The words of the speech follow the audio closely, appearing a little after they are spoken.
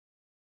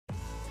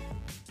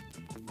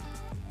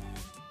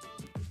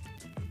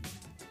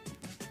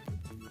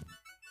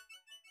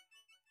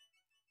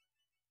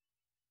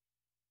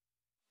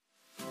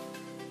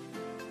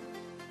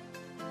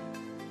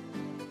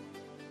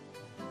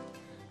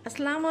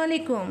আসসালামু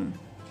আলাইকুম।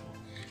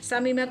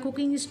 সামিমা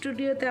কুকিং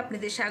স্টুডিওতে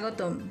আপনাদের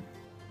স্বাগতম।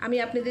 আমি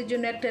আপনাদের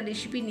জন্য একটা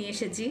রেসিপি নিয়ে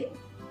এসেছি,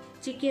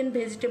 চিকেন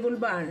ভেজিটেবল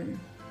বার্ন।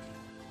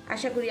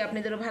 আশা করি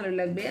আপনাদেরও ভালো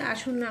লাগবে।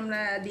 আসুন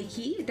আমরা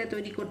দেখি এটা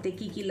তৈরি করতে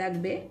কি কি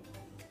লাগবে।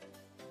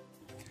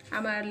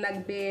 আমার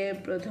লাগবে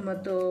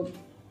প্রথমত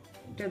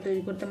এটা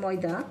তৈরি করতে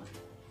ময়দা,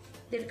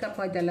 1.5 কাপ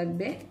ময়দা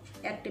লাগবে,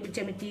 1 টেবিল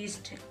চামচ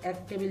ইস্ট, 1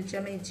 টেবিল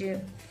চামচ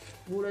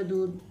গুঁড়ো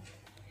দুধ,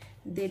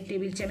 1.5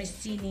 টেবিল চামচ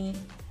চিনি,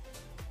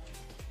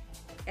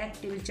 1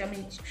 টেবিল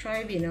চামচ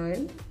সয়াবিন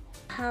অয়েল,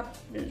 হাফ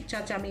চা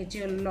চামচ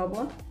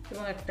লবণ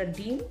এবং একটা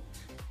ডিম,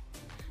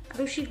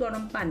 রসি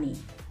গরম পানি।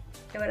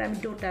 এবার আমি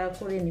ডোটা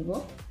করে নিব।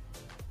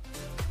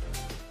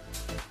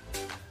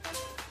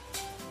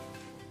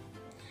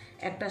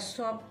 একটা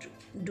সফট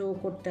ডো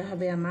করতে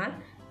হবে আমার।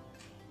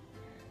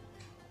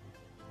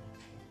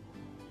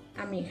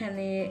 আমি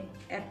এখানে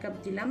 1 কাপ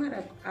দিলাম আর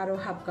আরও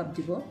হাফ কাপ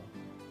দিব।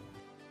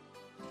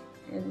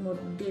 এর মোট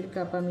 1.5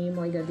 কাপ আমি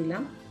ময়দা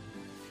দিলাম।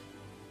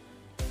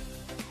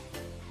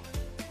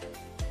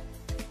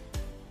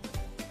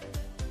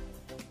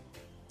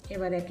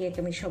 এবার একে একে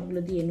আমি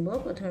সবগুলো দিয়ে নেব।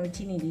 প্রথমে আমি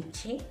চিনি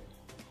দিচ্ছি,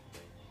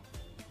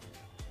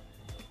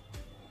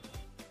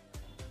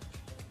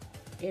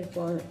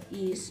 এরপর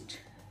ইস্ট,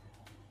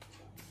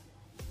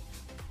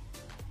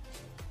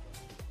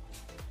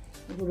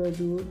 গুঁড়ো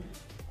দুধ,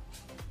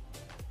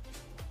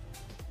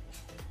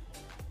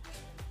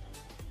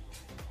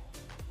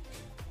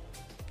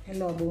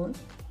 লবণ,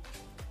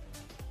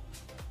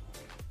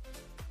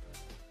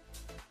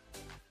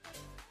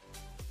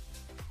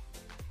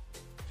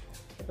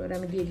 এবার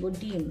আমি দেব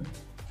ডিম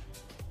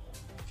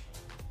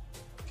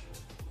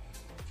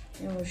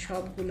এবং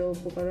সবগুলো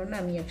উপকরণ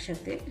আমি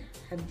একসাথে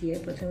হাত দিয়ে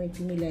প্রথমে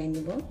একটু মিলিয়ে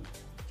নেব।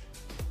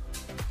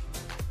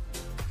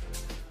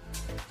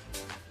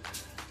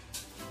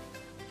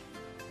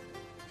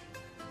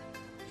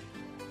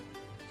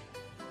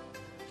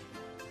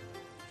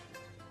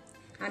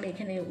 আমি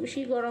এখানে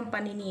উষি গরম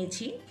পানি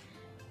নিয়েছি,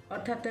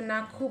 অর্থাৎ না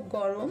খুব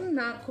গরম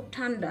না খুব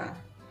ঠান্ডা,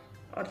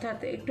 অর্থাৎ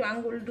একটু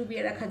আঙ্গুল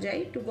ডুবিয়ে রাখা যায়,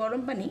 একটু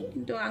গরম পানি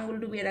কিন্তু আঙ্গুল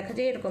ডুবিয়ে রাখা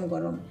যায় এরকম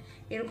গরম।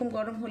 এরকম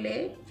গরম হলে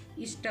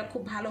ইস্টটা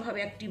খুব ভালোভাবে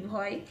অ্যাক্টিভ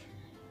হয়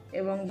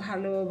এবং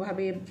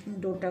ভালোভাবে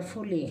ডোটা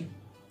ফোলে,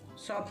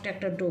 সফট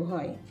একটা ডো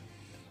হয়।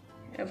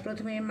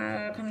 প্রথমে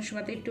মাখানোর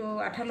সময় একটু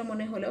আঠালো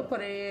মনে হলেও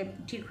পরে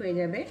ঠিক হয়ে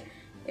যাবে।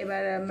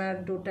 এবার আমার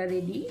ডোটা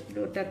রেডি।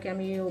 ডোটাকে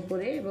আমি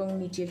ওপরে এবং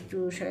নিচে একটু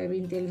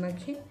সয়াবিন তেল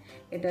মাখিয়ে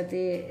এটাতে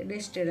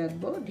রেস্টে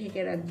রাখবো,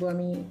 ঢেকে রাখবো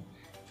আমি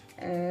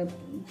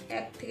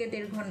 1 থেকে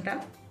 1.5 ঘন্টা।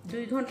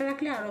 2 ঘন্টা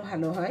রাখলে আরও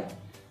ভালো হয়,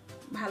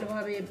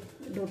 ভালোভাবে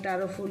ডোটা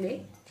আরও ফুলে।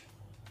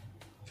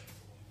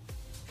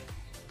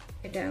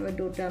 এটা আমার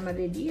ডোটা আমার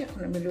রেডি।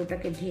 এখন আমি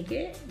ডোটাকে ঢেকে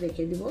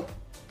রেখে দেব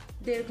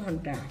 1.5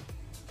 ঘন্টা।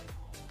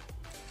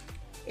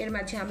 এর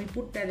মাঝে আমি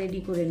পুরটা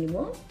রেডি করে নিব।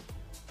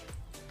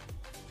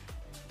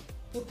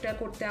 পুরটা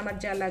করতে আমার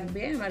যা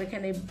লাগবে, আমার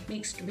এখানে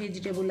মিক্সড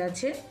ভেজিটেবল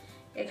আছে।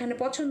 এখানে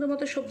পছন্দ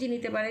মতো সবজি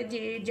নিতে পারে,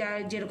 যে যা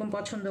যেরকম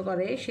পছন্দ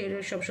করে সে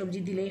সব সবজি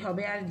দিলেই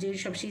হবে। আর যে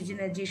সব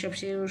সিজনে যে সব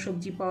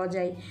সবজি পাওয়া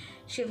যায়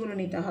সেগুলো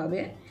নিতে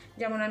হবে।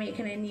 যেমন আমি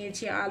এখানে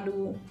নিয়েছি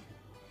আলু,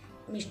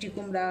 মিষ্টি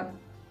কুমড়া,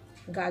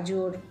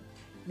 গাজর,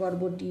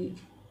 বরবটি।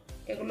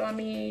 এগুলো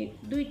আমি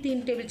 2-3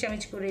 টেবিল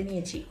চামচ করে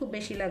নিয়েছি, খুব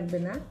বেশি লাগবে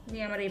না,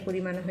 দিয়ে আমার এই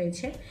পরিমাণ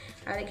হয়েছে।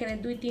 আর এখানে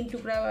 2-3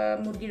 টুকরা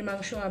মুরগির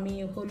মাংস আমি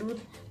হলুদ,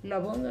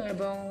 লবণ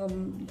এবং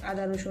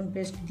আদা রসুন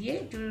পেস্ট দিয়ে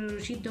একটু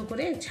সিদ্ধ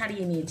করে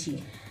ছাড়িয়ে নিয়েছি।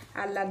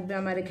 আর লাগবে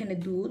আমার এখানে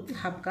দুধ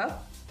হাফ কাপ,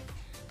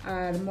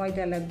 আর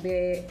ময়দা লাগবে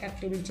 1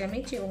 টেবিল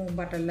চামচ এবং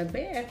বাটার লাগবে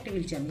 1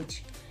 টেবিল চামচ।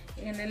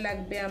 এখানে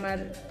লাগবে আমার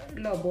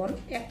লবণ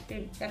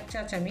 1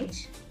 চা চামচ,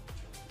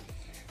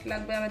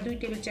 লাগবে আমার 2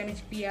 টেবিল চামচ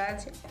পেঁয়াজ,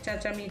 1 চা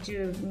চামচ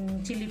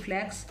চিলি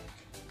ফ্লেক্স,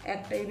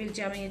 1 টেবিল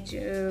চামচ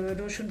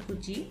রসুন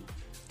কুচি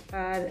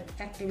আর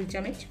 1 টেবিল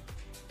চামচ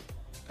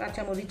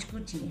কাঁচামরিচ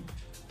কুচি।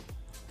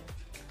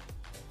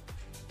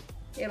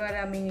 এবার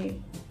আমি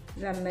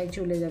রান্নায়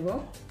চলে যাব।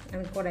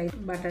 আমি কড়াই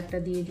বাটারটা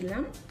দিয়ে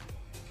দিলাম।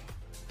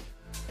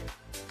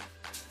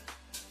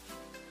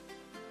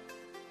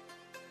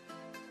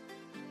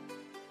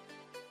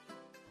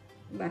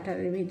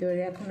 বাটারের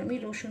ভিতরে এখন আমি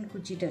রসুন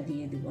কুচিটা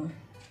দিয়ে দিব।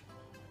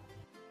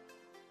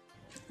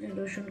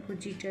 রসুন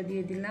কুচিটা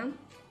দিয়ে দিলাম।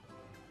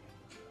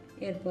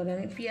 এরপর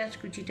আমি পেঁয়াজ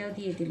কুচিটাও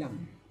দিয়ে দিলাম।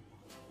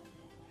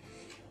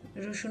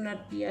 রসুন আর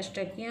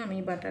পেঁয়াজটাকে আমি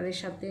বাটারের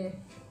সাথে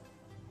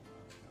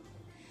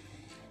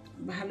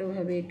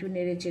ভালোভাবে একটু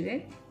নেড়ে চেড়ে,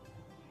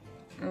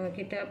 আমাকে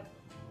এটা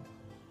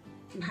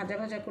ভাজা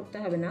ভাজা করতে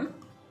হবে না,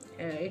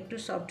 একটু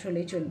সফট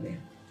হলেই চলবে।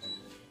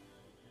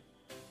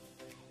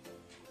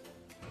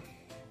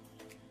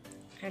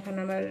 এখন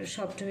আমার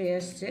সফট হয়ে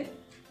আসছে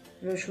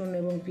রসুন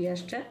এবং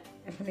পেঁয়াজটা।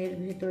 এখন এর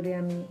ভিতরে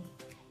আমি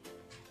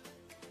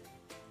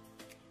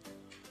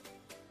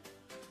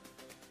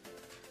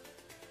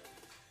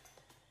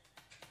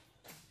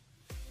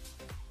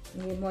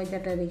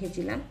ময়দাটা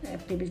রেখেছিলাম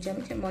 1 টেবিল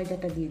চামচ,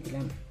 ময়দাটা দিয়ে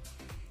দিলাম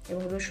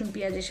এবং রসুন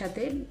পেঁয়াজের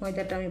সাথে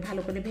ময়দাটা আমি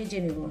ভালো করে ভেজে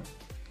নেব,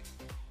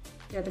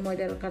 যাতে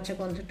ময়দার কাঁচা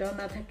গন্ধটাও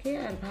না থাকে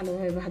আর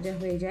ভালোভাবে ভাজা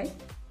হয়ে যায়।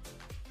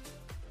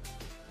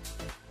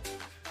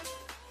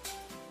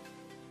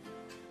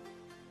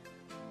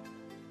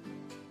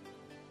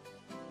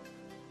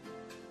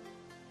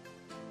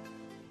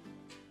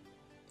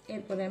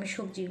 এরপরে আমি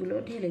সবজিগুলো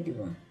ঢেলে দিব।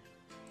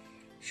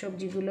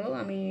 সবজিগুলো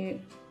আমি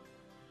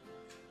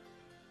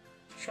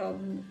সব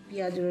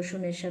পেঁয়াজ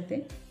রসুনের সাথে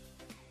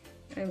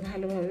আমি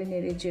ভালোভাবে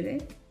নেড়ে চেড়ে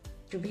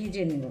একটু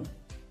ভেজে নেব।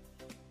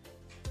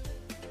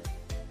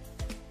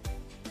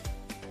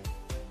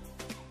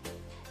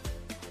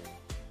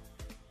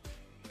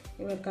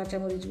 এবার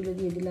কাঁচামরিচগুলো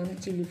দিয়ে দিলাম,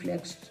 চিলি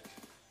ফ্লেক্স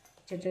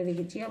যেটা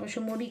রেখেছি। অবশ্য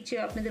মরিচ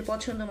আপনাদের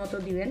পছন্দ মতো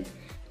দিবেন,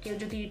 কেউ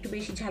যদি একটু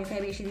বেশি ঝাল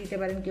খায় বেশি দিতে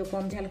পারেন, কেউ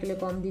কম ঝাল খেলে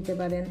কম দিতে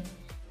পারেন।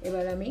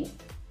 এবার আমি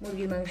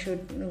মুরগির মাংসের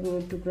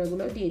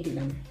টুকরাগুলো দিয়ে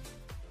দিলাম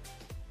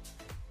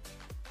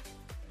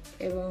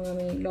এবং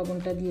আমি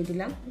লবণটা দিয়ে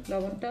দিলাম।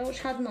 লবণটাও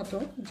স্বাদ মতো,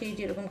 যেই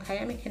যেরকম খায়।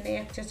 আমি এখানে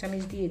 1 চা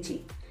চামচ দিয়েছি,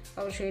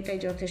 অবশ্যই এটাই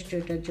যথেষ্ট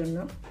এটার জন্য।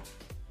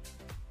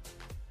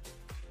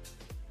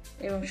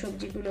 এবং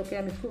সবজিগুলোকে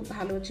আমি খুব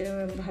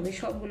ভালোভাবে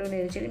সবগুলো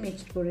নেড়েচেড়ে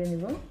মিক্সড করে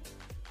নেব।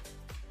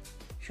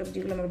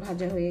 সবজিগুলো আমার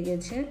ভাজা হয়ে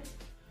গেছে।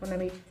 এখন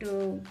আমি একটু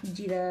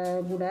জিরা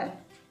গুঁড়া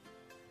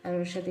আর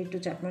ওর সাথে একটু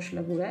চাট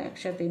মশলা গুঁড়া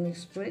একসাথে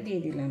মিক্স করে দিয়ে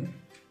দিলাম।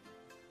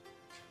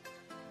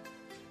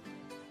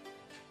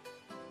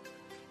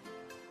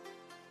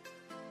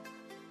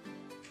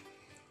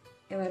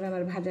 এবার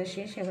আমার ভাজা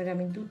শেষ, এবার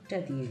আমি দুধটা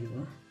দিয়ে দিব।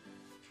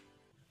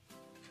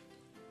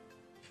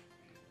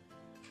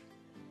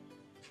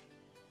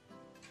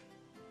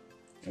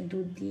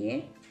 দুধ দিয়ে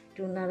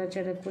একটু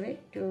নাড়াচাড়া করে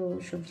একটু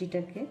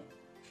সবজিটাকে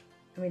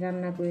আমি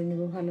রান্না করে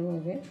নেব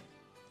ভালোভাবে।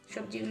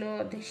 সবজিগুলো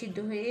অর্ধেক সিদ্ধ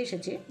হয়ে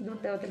এসেছে, দুধ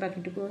দেওয়াতে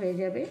বাকিটুকু হয়ে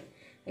যাবে।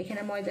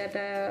 এখানে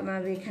ময়দাটা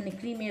আমার এখানে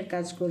ক্রিমের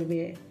কাজ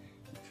করবে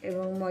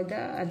এবং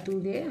ময়দা আর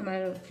দুধে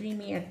আমার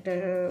ক্রিমি একটা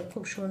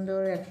খুব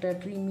সুন্দর একটা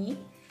ক্রিমি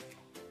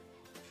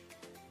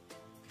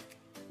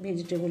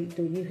ভেজিটেবল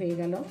তৈরি হয়ে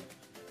গেল।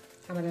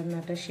 আমার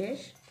রান্নাটা শেষ,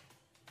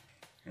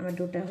 আমার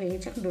ডোটা হয়ে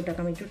গেছে। এখন ডোটাকে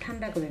আমি একটু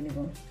ঠান্ডা করে নেব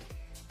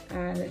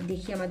আর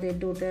দেখি আমাদের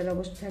ডোটার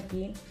অবস্থা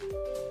কী।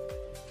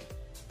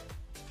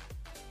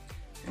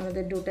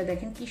 আমাদের ডোটা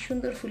দেখেন কি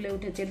সুন্দর ফুলে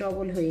উঠেছে,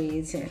 ডবল হয়ে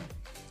গেছে।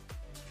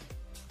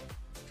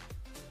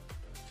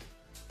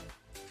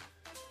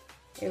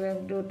 এবার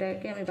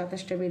ডোটাকে আমি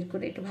বাতাসটা বের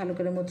করে একটু ভালো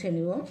করে মুছে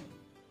নেব।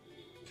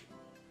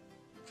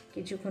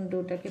 কিছুক্ষণ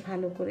ডোটাকে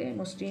ভালো করে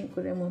মসৃণ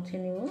করে মুছে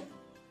নেব।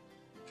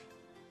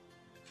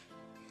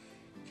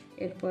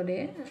 এরপরে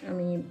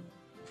আমি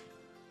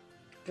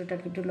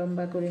ডোটাকে একটু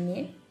লম্বা করে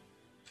নিয়ে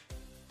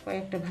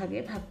কয়েকটা ভাগে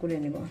ভাগ করে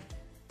নেব।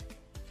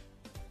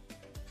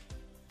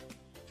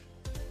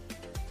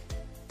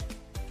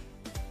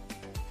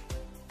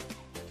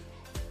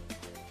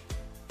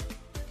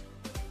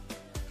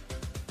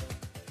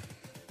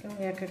 এবং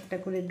এক একটা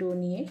করে ডো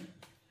নিয়ে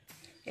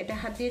এটা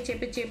হাত দিয়ে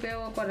চেপে চেপেও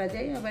করা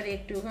যায়, আবার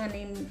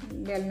একটুখানি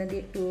বেলনা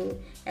দিয়ে একটু,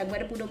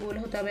 একবারে পুরো গোল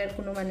হতে হবে আর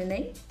কোনো মানে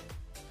নেই।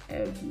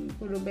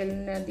 পুরো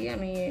বেলনা দিয়ে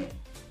আমি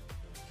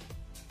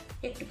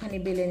একটুখানি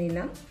বেলে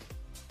নিলাম।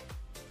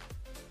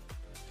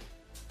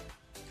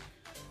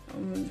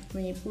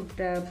 আমি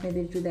পুরটা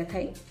আপনাদের একটু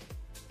দেখাই।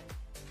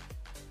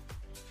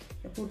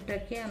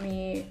 পুরটাকে আমি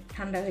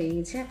ঠান্ডা হয়ে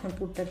গেছে, এখন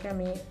পুরটাকে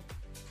আমি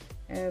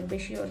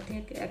বেশি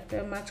অর্ধেক একটা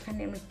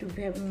মাঝখানে আমি একটু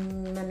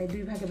মানে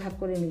 2 ভাগে ভাগ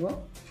করে নিব।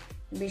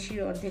 বেশি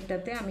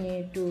অর্ধেকটাতে আমি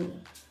একটু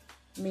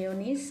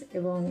মেয়োনিজ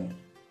এবং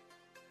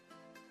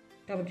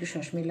টমেটো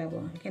সস মিলাবো।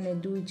 এখানে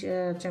 2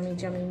 চামচ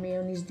আমি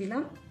মেয়োনিজ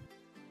দিলাম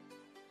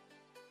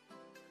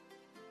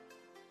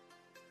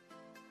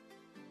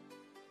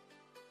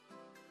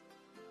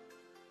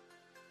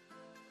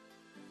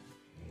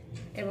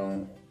এবং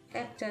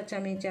 1 চা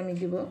চামচ আমি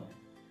দিব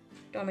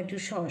টমেটো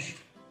সস।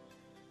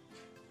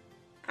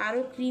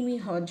 আরও ক্রিমি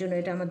হওয়ার জন্য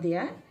এটা আমার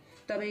দেয়া।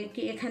 তবে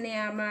এখানে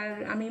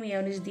আমি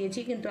মেয়োনিজ দিয়েছি,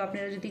 কিন্তু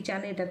আপনারা যদি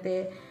চান এটাতে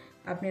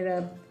আপনারা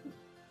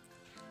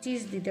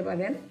চিজ দিতে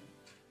পারেন।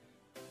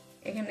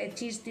 এখানে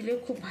চিজ দিলেও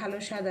খুব ভালো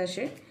স্বাদ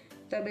আসে,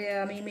 তবে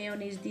আমি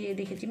মেয়োনিজ দিয়ে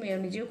দেখেছি,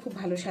 মেয়োনিজেও খুব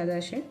ভালো স্বাদ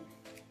আসে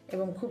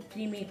এবং খুব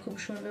ক্রিমি, খুব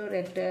সুন্দর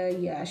একটা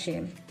আসে।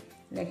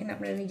 দেখেন,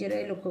 আপনারা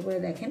নিজেরাই লক্ষ্য করে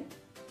দেখেন।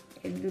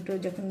 এই দুটো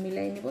যখন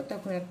মিলাই নিব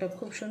তখন একটা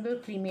খুব সুন্দর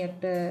ক্রিমি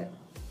একটা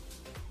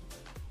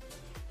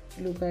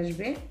লুক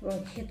আসবে এবং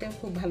খেতেও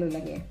খুব ভালো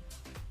লাগে।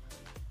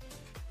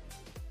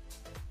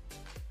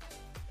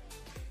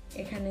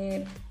 এখানে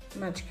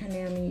মাঝখানে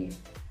আমি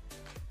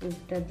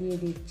পুরটা দিয়ে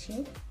দিচ্ছি।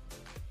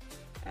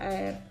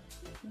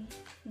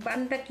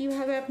 বানটা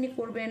কিভাবে আপনি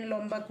করবেন,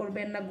 লম্বা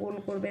করবেন না গোল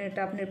করবেন,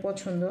 এটা আপনার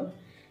পছন্দ।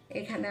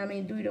 এখানে আমি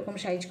 2 রকম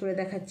সাইজ করে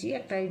দেখাচ্ছি।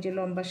 একটা এই যে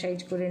লম্বা সাইজ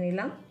করে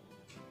নিলাম,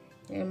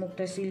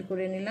 মুখটা সিল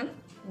করে নিলাম,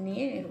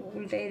 নিয়ে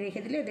উল্টায়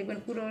রেখে দিলে দেখবেন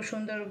পুরো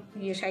সুন্দর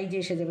সাইজে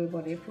এসে যাবে,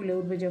 পরে ফুলে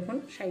উঠবে যখন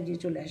সাইজে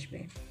চলে আসবে।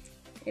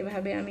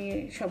 এভাবে আমি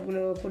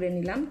সবগুলো করে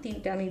নিলাম।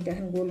 3টা আমি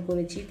দেখেন গোল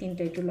করেছি,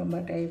 3টা একটু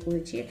লম্বাটায়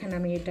করেছি। এখানে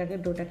আমি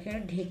ডোটাকে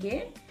ঢেকে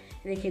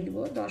রেখে দেব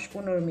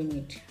 10-15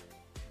 মিনিট।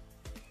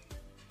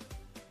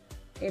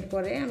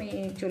 এরপরে আমি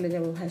চলে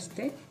যাব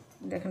ভাজতে।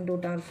 দেখেন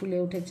ডোটা আমার ফুলে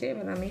উঠেছে।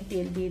 এবার আমি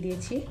তেল দিয়ে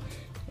দিয়েছি,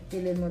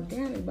 তেলের মধ্যে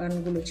আমি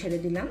বানগুলো ছেড়ে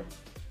দিলাম।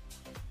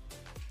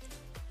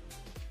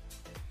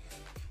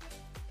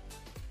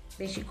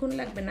 বেশিক্ষণ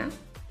লাগবে না,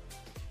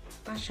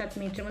 5-7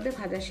 মিনিটের মধ্যে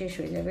ভাজা শেষ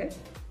হয়ে যাবে,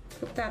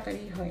 খুব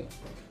তাড়াতাড়ি হয়।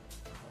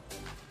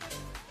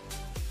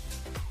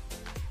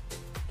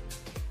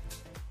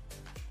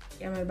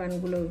 আমার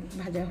বানগুলো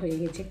ভাজা হয়ে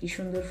গেছে, কি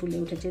সুন্দর ফুলে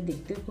উঠেছে,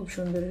 দেখতেও খুব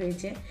সুন্দর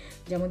হয়েছে।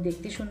 যেমন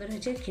দেখতে সুন্দর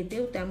হয়েছে,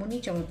 খেতেও তেমনই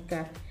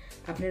চমৎকার।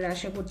 আপনারা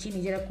আশা করছি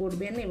নিজেরা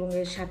করবেন এবং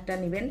এর স্বাদটা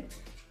নেবেন।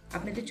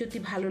 আপনাদের যদি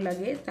ভালো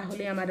লাগে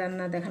তাহলে আমার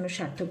রান্না দেখানোর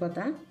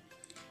সার্থকতা।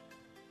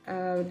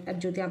 আর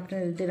যদি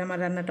আপনাদের আমার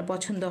রান্নাটা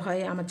পছন্দ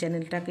হয়, আমার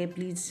চ্যানেলটাকে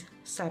প্লিজ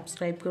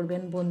সাবস্ক্রাইব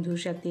করবেন, বন্ধুর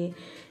সাথে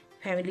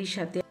ফ্যামিলির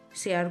সাথে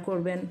শেয়ার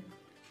করবেন।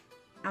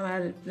 আমার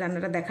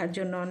রান্নাটা দেখার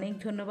জন্য অনেক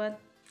ধন্যবাদ।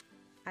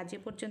 আজ এ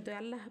পর্যন্ত,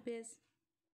 আল্লাহ হাফেজ।